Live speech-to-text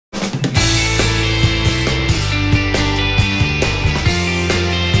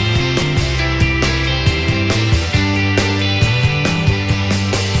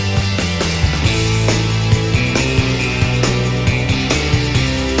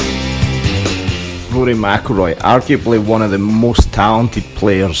Rory McIlroy, arguably one of the most talented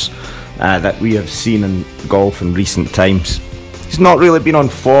players that we have seen in golf in recent times. He's not really been on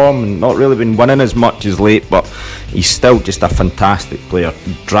form and not really been winning as much as late, but he's still just a fantastic player.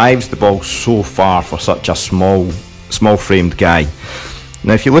 He drives the ball so far for such a small framed guy.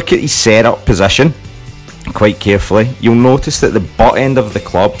 Now if you look at his setup position quite carefully, you'll notice that the butt end of the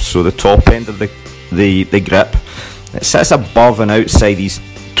club, so the top end of the grip, it sits above and outside his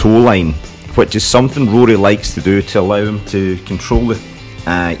toe line, which is something Rory likes to do to allow him to control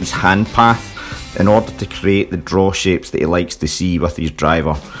his hand path in order to create the draw shapes that he likes to see with his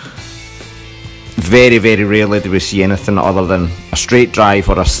driver. Very, very rarely do we see anything other than a straight drive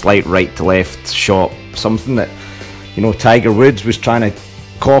or a slight right to left shot, something that, you know, Tiger Woods was trying to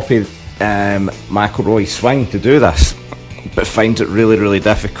copy McIlroy's swing to do this, but finds it really, really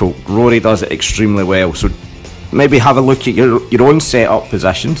difficult. Rory does it extremely well, so maybe have a look at your own setup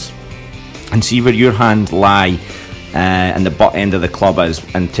positions and see where your hands lie and the butt end of the club is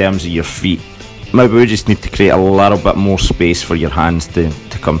in terms of your feet. Maybe we just need to create a little bit more space for your hands to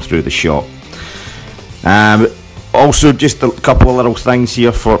come through the shot. Also, just a couple of little things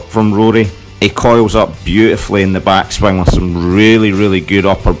here from Rory. He coils up beautifully in the backswing with some really, really good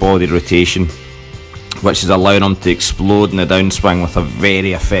upper body rotation, which is allowing him to explode in the downswing with a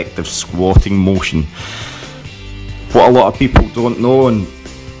very effective squatting motion. What a lot of people don't know, and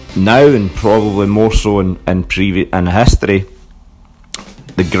now and probably more so in history,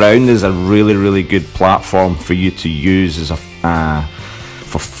 the ground is a really, really good platform for you to use as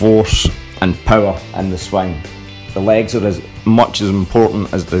for force and power in the swing. The legs are as much as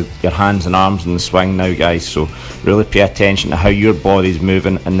important as your hands and arms in the swing now, guys, so really pay attention to how your body's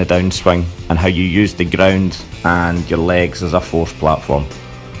moving in the downswing and how you use the ground and your legs as a force platform.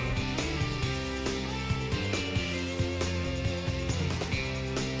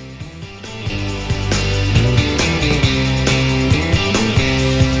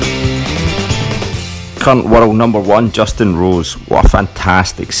 Current world number one, Justin Rose. What a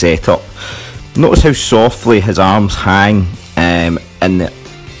fantastic setup. Notice how softly his arms hang in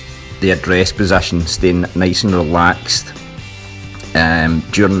the address position, staying nice and relaxed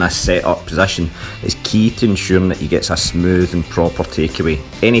during this setup position is key to ensuring that he gets a smooth and proper takeaway.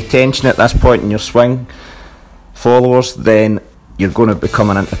 Any tension at this point in your swing, followers, then you're going to be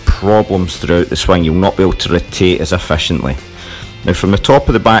coming into problems throughout the swing. You'll not be able to rotate as efficiently. Now from the top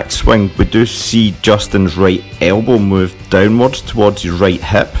of the backswing, we do see Justin's right elbow move downwards towards his right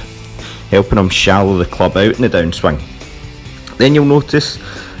hip, helping him shallow the club out in the downswing. Then you'll notice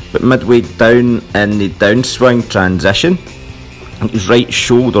that midway down in the downswing transition, his right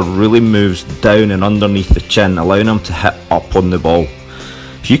shoulder really moves down and underneath the chin, allowing him to hit up on the ball.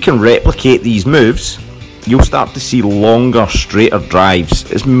 If you can replicate these moves, you'll start to see longer, straighter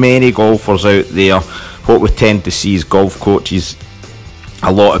drives. As many golfers out there, what we tend to see is golf coaches,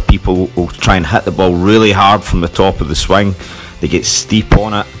 a lot of people will try and hit the ball really hard from the top of the swing. They get steep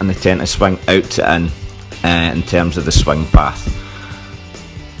on it and they tend to swing out to in terms of the swing path.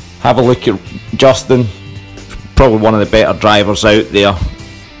 Have a look at Justin, probably one of the better drivers out there.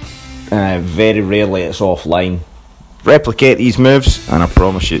 Very rarely it's offline. Replicate these moves and I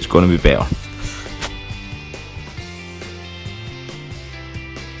promise you it's going to be better.